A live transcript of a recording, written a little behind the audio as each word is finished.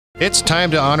It's time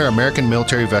to honor American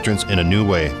military veterans in a new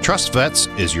way. Trust Vets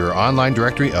is your online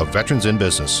directory of veterans in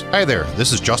business. Hi there,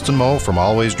 this is Justin Moe from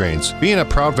Always Drains. Being a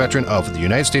proud veteran of the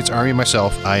United States Army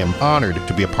myself, I am honored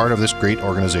to be a part of this great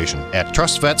organization. At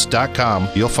TrustVets.com,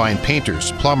 you'll find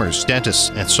painters, plumbers, dentists,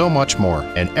 and so much more.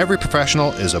 And every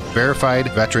professional is a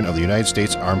verified veteran of the United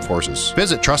States Armed Forces.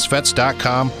 Visit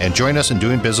TrustVets.com and join us in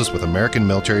doing business with American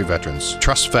military veterans.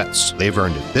 Trust Vets, they've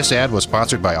earned it. This ad was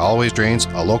sponsored by Always Drains,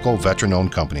 a local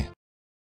veteran-owned company.